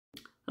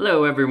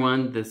Hello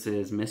everyone, this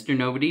is Mr.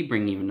 Nobody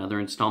bringing you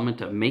another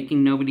installment of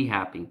Making Nobody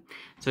Happy.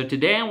 So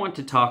today I want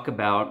to talk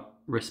about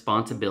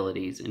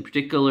responsibilities. In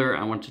particular,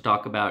 I want to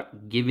talk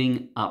about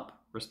giving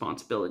up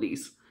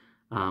responsibilities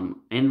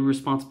and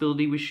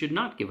responsibility we should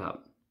not give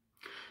up.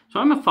 So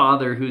I'm a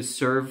father who's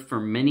served for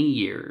many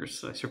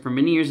years. I served for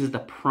many years as the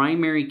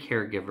primary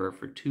caregiver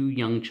for 2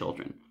 young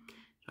children.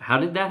 So how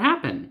did that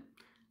happen?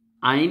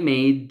 I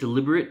made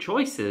deliberate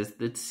choices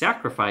that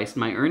sacrificed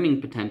my earning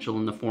potential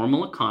in the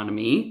formal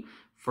economy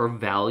for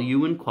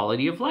value and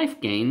quality of life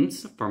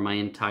gains for my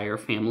entire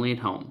family at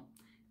home.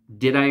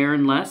 Did I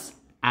earn less?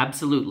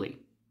 Absolutely.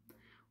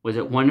 Was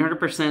it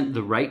 100%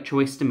 the right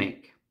choice to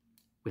make?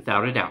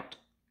 Without a doubt.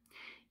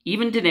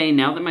 Even today,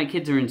 now that my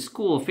kids are in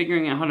school,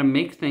 figuring out how to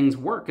make things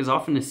work is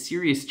often a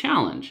serious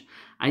challenge.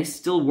 I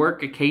still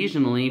work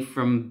occasionally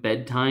from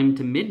bedtime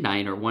to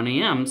midnight or 1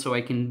 a.m. so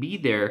I can be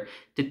there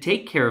to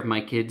take care of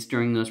my kids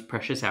during those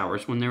precious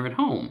hours when they're at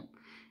home.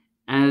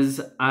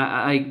 As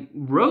I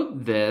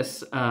wrote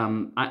this,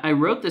 I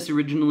wrote this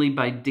originally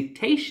by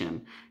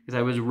dictation because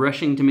I was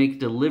rushing to make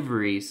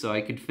deliveries so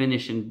I could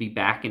finish and be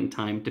back in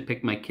time to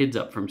pick my kids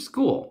up from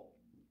school.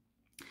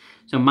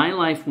 So my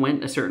life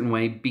went a certain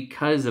way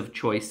because of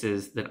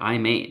choices that I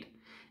made.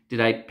 Did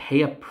I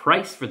pay a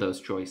price for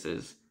those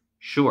choices?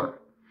 Sure.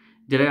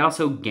 Did I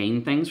also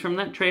gain things from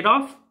that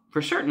trade-off?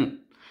 For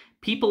certain.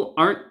 People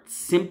aren't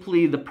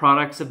simply the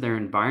products of their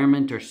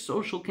environment or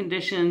social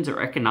conditions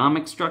or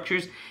economic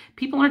structures.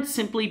 People aren't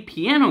simply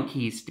piano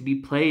keys to be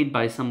played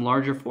by some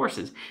larger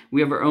forces.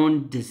 We have our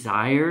own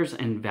desires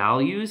and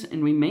values,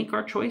 and we make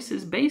our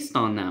choices based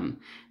on them.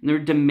 And there are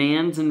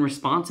demands and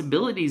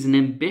responsibilities and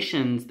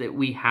ambitions that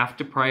we have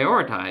to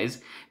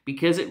prioritize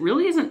because it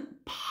really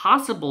isn't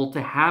possible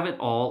to have it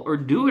all or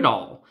do it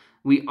all.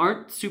 We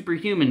aren't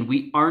superhuman.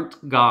 We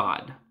aren't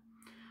God.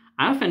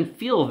 I often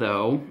feel,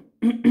 though,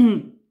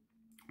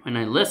 when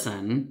I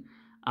listen,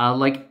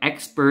 like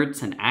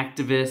experts and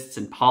activists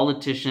and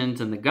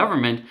politicians and the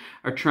government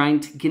are trying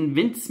to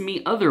convince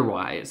me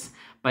otherwise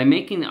by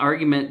making the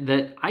argument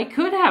that I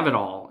could have it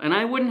all and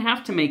I wouldn't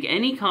have to make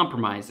any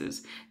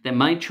compromises, that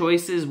my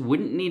choices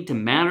wouldn't need to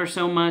matter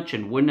so much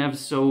and wouldn't have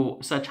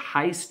such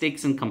high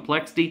stakes and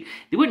complexity.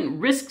 They wouldn't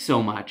risk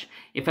so much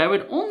if I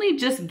would only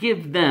just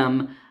give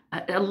them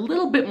a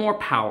little bit more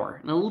power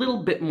and a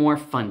little bit more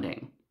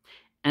funding.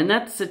 And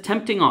that's a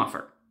tempting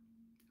offer.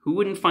 Who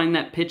wouldn't find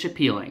that pitch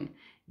appealing?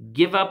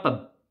 Give up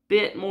a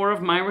bit more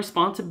of my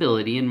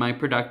responsibility and my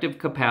productive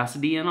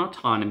capacity and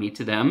autonomy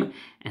to them,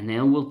 and they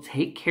will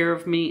take care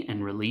of me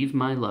and relieve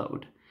my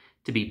load.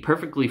 To be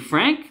perfectly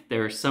frank,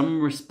 there are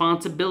some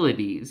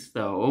responsibilities,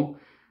 though,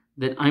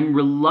 that I'm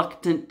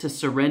reluctant to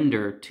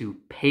surrender to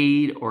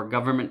paid or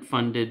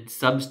government-funded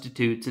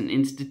substitutes and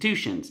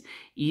institutions,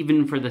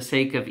 even for the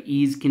sake of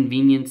ease,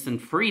 convenience,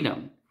 and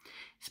freedom.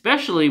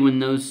 Especially when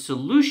those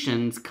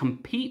solutions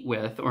compete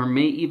with, or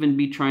may even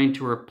be trying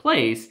to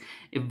replace,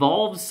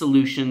 evolved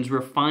solutions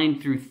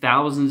refined through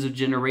thousands of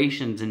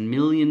generations and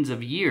millions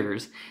of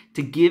years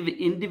to give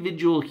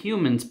individual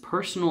humans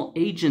personal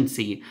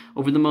agency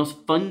over the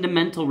most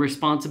fundamental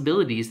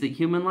responsibilities that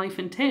human life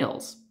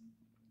entails.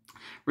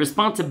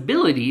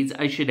 Responsibilities,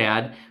 I should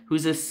add,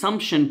 whose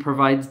assumption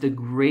provides the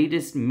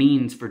greatest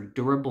means for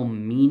durable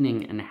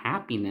meaning and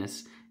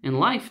happiness in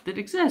life that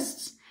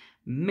exists.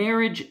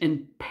 Marriage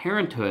and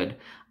parenthood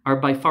are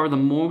by far the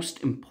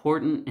most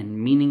important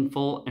and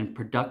meaningful and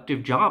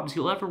productive jobs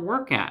you'll ever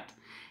work at.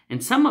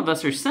 And some of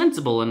us are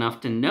sensible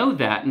enough to know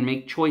that and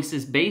make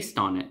choices based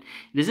on it.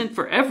 It isn't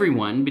for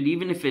everyone, but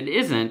even if it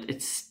isn't,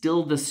 it's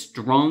still the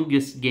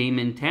strongest game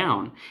in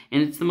town.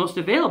 And it's the most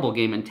available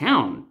game in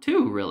town,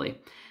 too, really.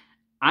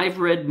 I've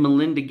read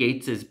Melinda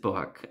Gates'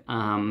 book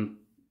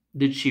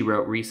that she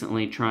wrote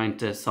recently, trying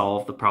to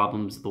solve the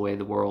problems of the way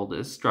the world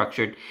is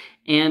structured.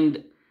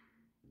 And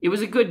it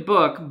was a good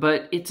book,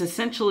 but it's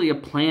essentially a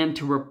plan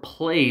to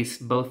replace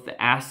both the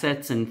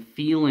assets and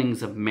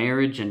feelings of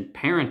marriage and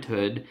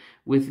parenthood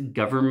with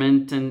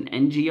government and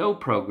NGO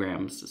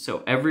programs,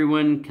 so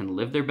everyone can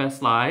live their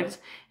best lives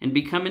and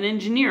become an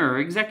engineer or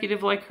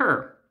executive like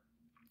her.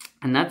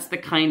 And that's the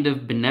kind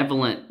of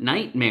benevolent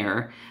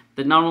nightmare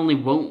that not only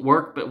won't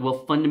work, but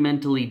will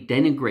fundamentally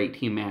denigrate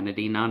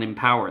humanity, not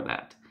empower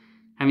that.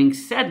 Having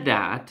said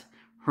that,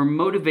 her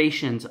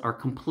motivations are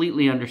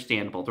completely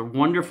understandable. They're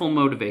wonderful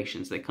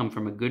motivations that come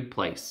from a good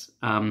place.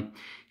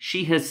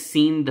 She has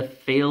seen the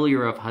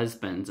failure of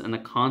husbands and the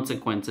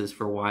consequences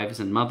for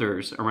wives and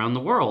mothers around the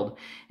world.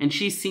 And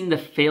she's seen the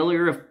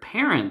failure of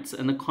parents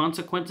and the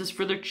consequences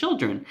for their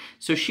children.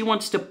 So she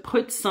wants to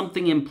put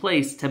something in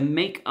place to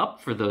make up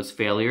for those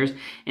failures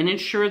and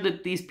ensure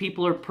that these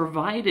people are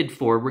provided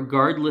for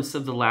regardless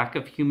of the lack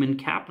of human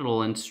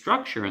capital and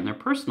structure in their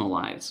personal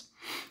lives.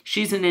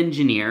 She's an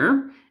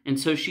engineer, and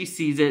so she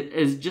sees it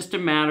as just a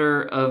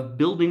matter of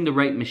building the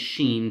right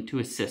machine to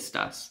assist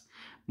us.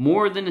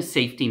 More than a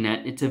safety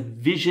net, it's a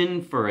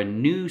vision for a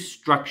new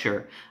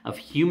structure of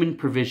human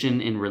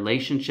provision in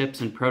relationships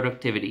and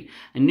productivity.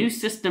 A new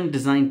system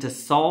designed to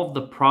solve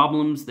the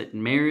problems that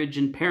marriage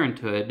and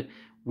parenthood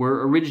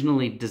were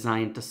originally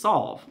designed to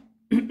solve.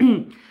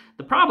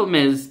 The problem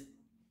is,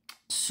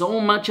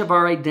 so much of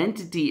our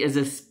identity as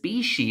a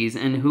species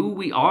and who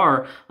we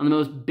are on the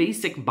most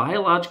basic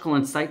biological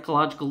and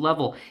psychological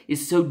level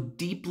is so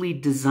deeply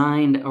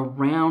designed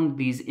around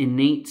these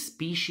innate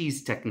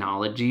species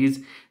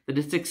technologies that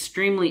it's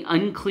extremely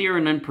unclear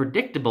and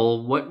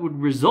unpredictable what would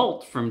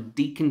result from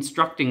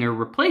deconstructing or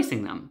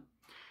replacing them.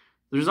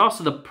 There's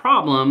also the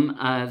problem,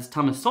 as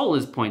Thomas Sowell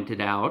has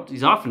pointed out,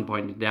 he's often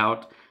pointed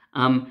out,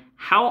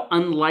 how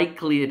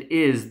unlikely it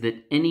is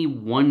that any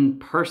one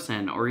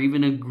person or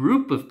even a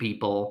group of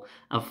people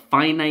of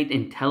finite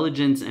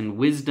intelligence and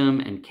wisdom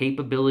and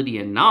capability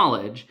and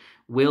knowledge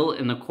will,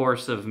 in the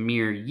course of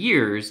mere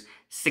years,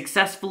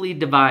 successfully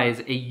devise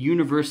a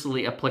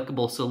universally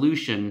applicable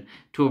solution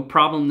to a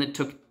problem that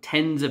took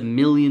tens of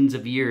millions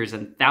of years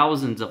and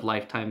thousands of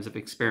lifetimes of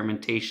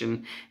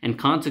experimentation and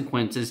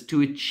consequences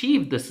to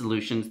achieve the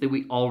solutions that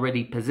we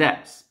already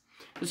possess.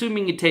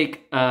 Assuming you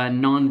take a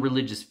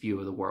non-religious view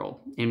of the world,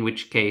 in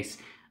which case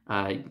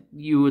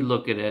you would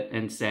look at it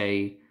and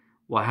say,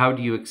 well, how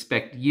do you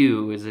expect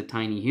you as a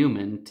tiny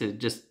human to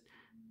just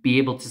be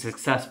able to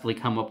successfully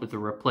come up with a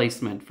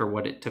replacement for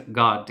what it took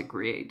God to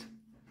create?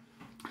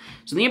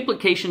 So the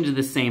implications are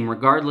the same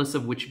regardless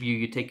of which view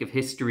you take of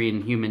history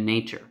and human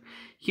nature.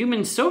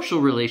 Human social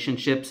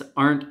relationships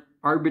aren't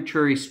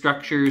arbitrary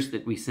structures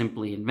that we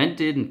simply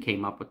invented and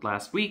came up with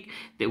last week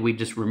that we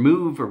just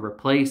remove or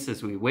replace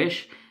as we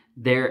wish.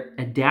 They're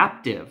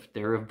adaptive,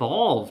 they're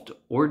evolved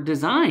or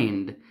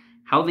designed.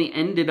 How they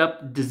ended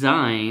up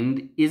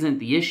designed isn't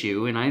the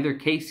issue. In either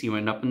case, you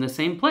end up in the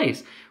same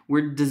place.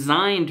 We're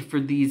designed for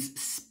these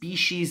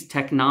species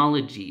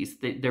technologies.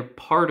 They're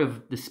part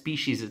of the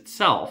species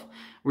itself.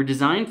 We're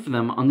designed for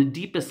them on the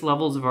deepest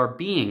levels of our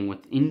being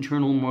with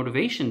internal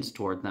motivations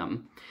toward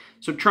them.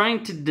 So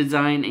trying to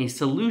design a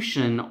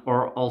solution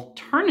or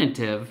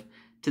alternative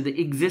to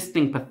the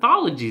existing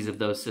pathologies of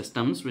those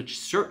systems, which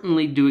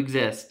certainly do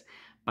exist,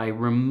 by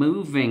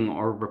removing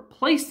or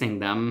replacing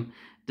them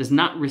does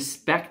not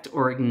respect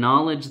or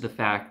acknowledge the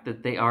fact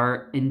that they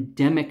are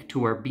endemic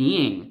to our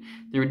being.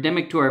 They're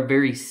endemic to our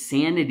very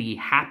sanity,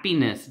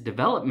 happiness,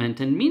 development,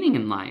 and meaning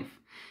in life.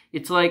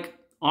 It's like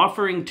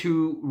offering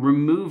to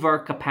remove our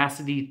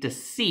capacity to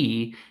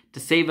see to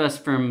save us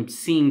from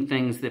seeing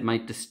things that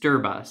might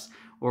disturb us,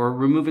 or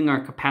removing our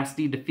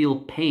capacity to feel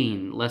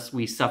pain lest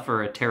we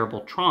suffer a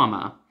terrible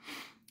trauma.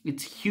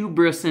 It's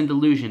hubris and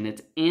delusion,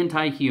 it's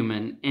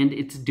anti-human, and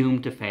it's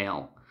doomed to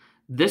fail.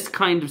 This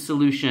kind of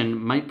solution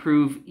might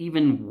prove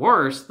even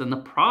worse than the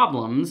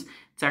problems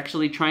it's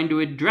actually trying to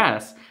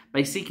address.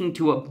 By seeking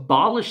to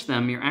abolish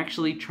them, you're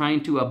actually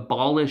trying to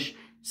abolish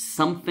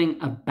something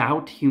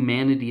about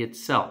humanity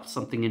itself,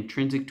 something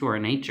intrinsic to our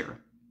nature.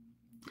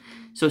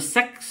 So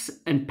sex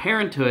and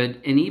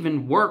parenthood and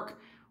even work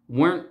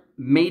weren't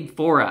made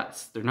for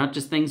us. They're not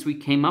just things we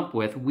came up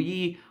with.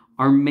 We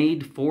are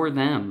made for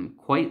them,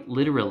 quite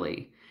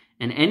literally.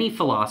 And any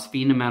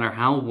philosophy, no matter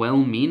how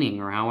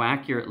well-meaning or how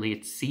accurately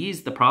it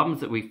sees the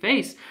problems that we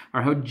face,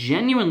 or how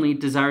genuinely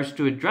it desires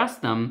to address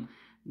them,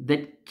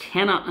 that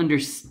cannot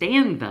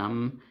understand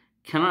them,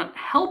 cannot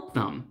help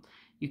them.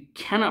 You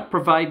cannot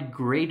provide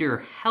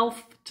greater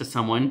health to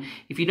someone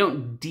if you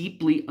don't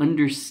deeply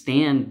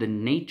understand the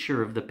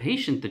nature of the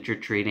patient that you're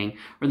treating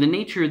or the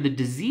nature of the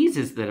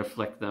diseases that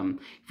afflict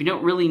them. If you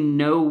don't really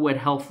know what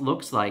health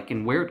looks like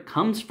and where it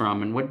comes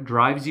from and what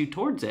drives you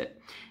towards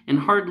it.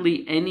 And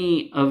hardly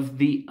any of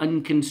the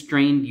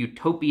unconstrained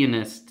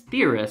utopianist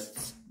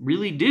theorists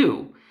really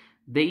do.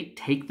 They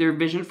take their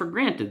vision for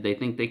granted. They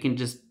think they can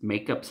just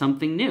make up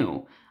something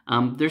new.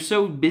 They're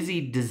so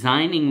busy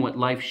designing what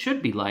life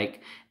should be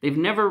like, they've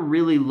never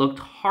really looked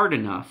hard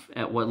enough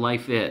at what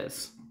life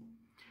is.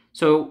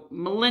 So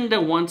Melinda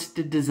wants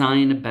to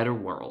design a better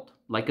world,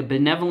 like a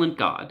benevolent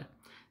God.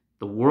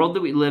 The world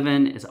that we live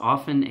in is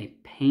often a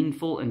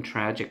painful and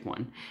tragic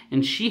one,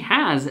 and she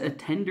has a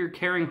tender,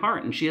 caring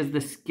heart, and she has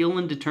the skill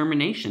and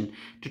determination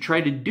to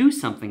try to do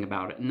something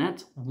about it, and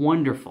that's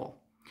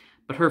wonderful.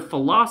 But her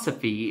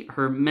philosophy,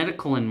 her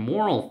medical and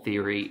moral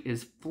theory,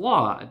 is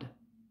flawed.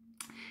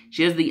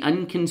 She has the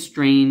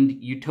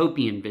unconstrained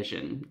utopian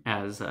vision,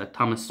 as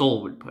Thomas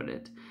Sowell would put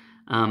it.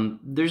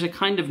 There's a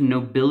kind of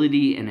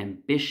nobility and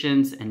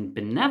ambitions and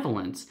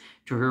benevolence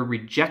to her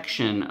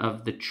rejection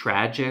of the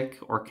tragic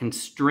or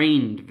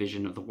constrained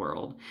vision of the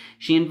world.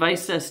 She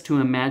invites us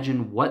to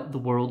imagine what the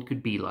world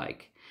could be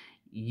like.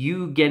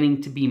 You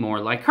getting to be more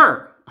like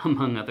her,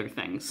 among other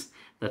things.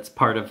 That's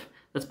part of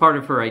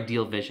her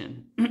ideal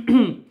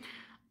vision.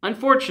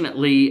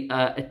 Unfortunately,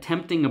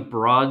 attempting a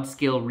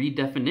broad-scale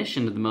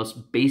redefinition of the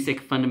most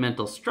basic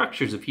fundamental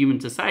structures of human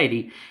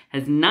society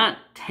has not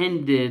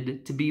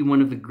tended to be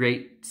one of the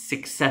great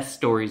success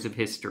stories of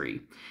history.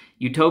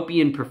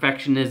 Utopian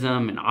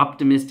perfectionism and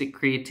optimistic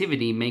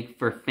creativity make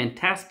for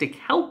fantastic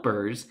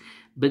helpers,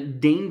 but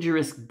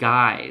dangerous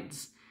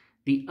guides.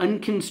 The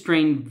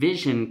unconstrained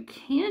vision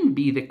can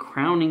be the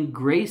crowning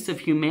grace of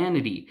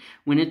humanity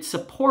when it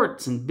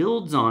supports and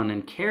builds on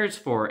and cares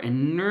for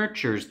and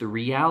nurtures the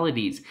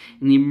realities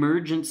and the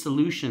emergent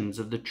solutions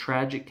of the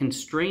tragic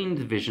constrained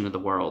vision of the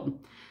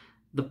world.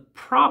 The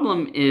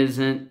problem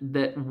isn't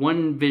that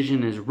one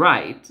vision is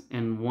right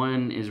and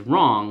one is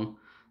wrong.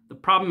 The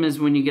problem is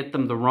when you get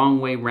them the wrong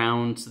way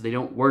round so they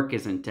don't work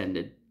as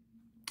intended.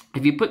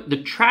 If you put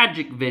the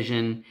tragic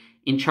vision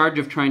in charge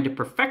of trying to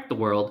perfect the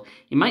world,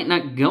 it might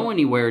not go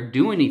anywhere or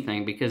do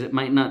anything because it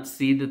might not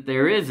see that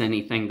there is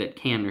anything that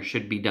can or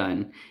should be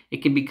done.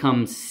 It can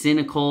become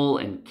cynical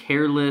and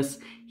careless,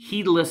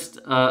 heedless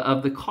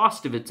of the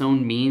cost of its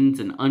own means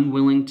and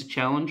unwilling to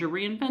challenge or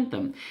reinvent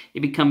them.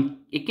 It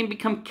can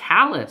become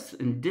callous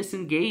and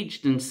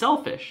disengaged and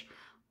selfish.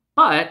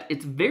 But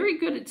it's very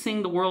good at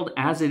seeing the world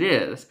as it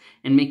is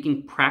and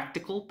making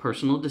practical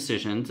personal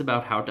decisions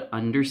about how to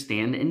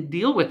understand and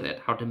deal with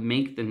it, how to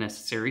make the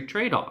necessary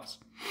trade-offs.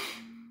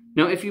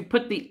 Now, if you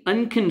put the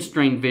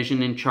unconstrained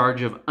vision in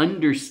charge of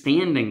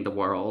understanding the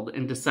world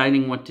and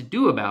deciding what to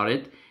do about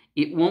it,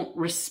 it won't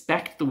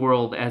respect the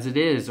world as it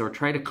is or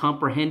try to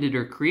comprehend it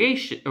or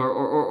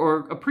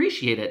or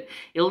appreciate it.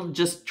 It'll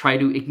just try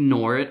to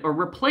ignore it or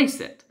replace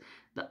it.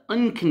 The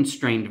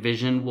unconstrained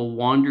vision will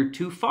wander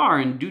too far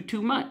and do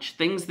too much,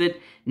 things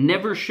that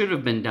never should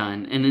have been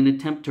done, in an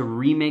attempt to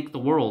remake the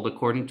world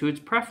according to its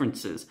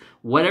preferences,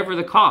 whatever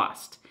the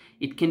cost.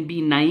 It can be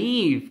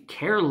naive,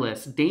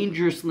 careless,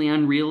 dangerously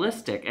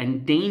unrealistic,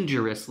 and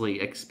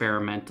dangerously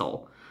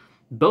experimental.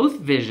 Both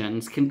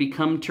visions can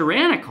become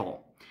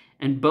tyrannical,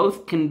 and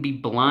both can be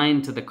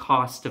blind to the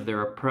cost of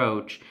their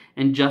approach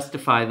and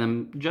justify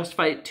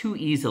it too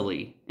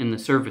easily in the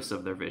service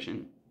of their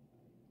vision.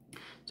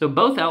 So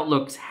both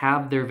outlooks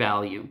have their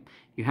value.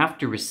 You have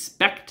to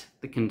respect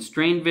the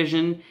constrained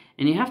vision,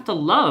 and you have to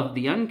love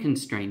the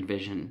unconstrained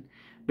vision.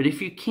 But if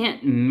you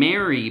can't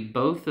marry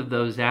both of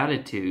those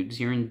attitudes,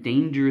 you're in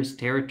dangerous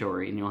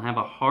territory, and you'll have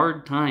a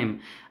hard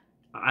time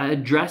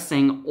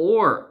addressing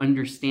or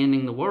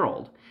understanding the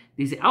world.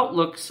 These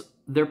outlooks,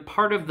 they're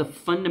part of the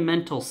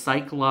fundamental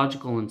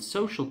psychological and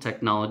social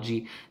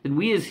technology that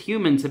we as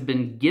humans have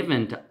been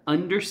given to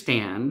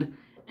understand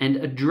and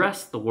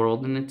address the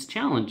world and its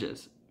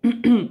challenges.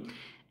 And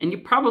you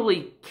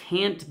probably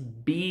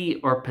can't be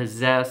or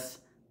possess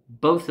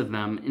both of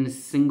them in a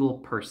single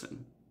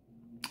person.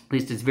 At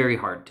least it's very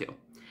hard to.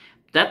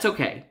 That's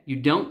okay. You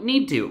don't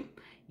need to.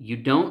 You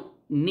don't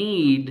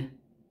need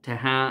to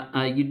have,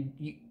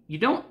 you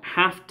don't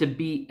have to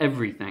be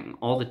everything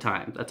all the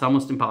time. That's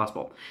almost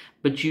impossible.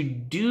 But you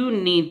do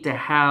need to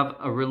have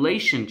a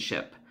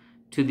relationship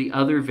to the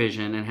other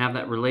vision and have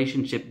that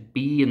relationship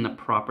be in the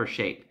proper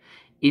shape.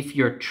 If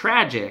you're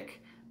tragic,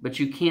 but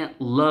you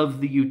can't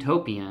love the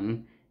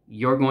utopian,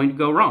 you're going to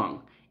go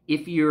wrong.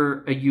 If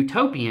you're a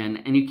utopian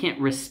and you can't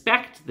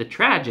respect the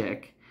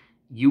tragic,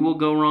 you will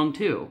go wrong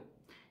too.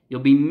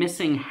 You'll be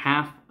missing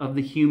half of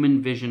the human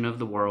vision of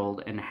the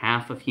world and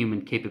half of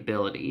human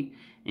capability,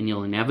 and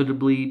you'll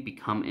inevitably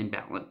become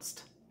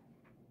imbalanced.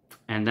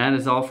 And that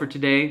is all for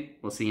today.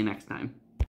 We'll see you next time.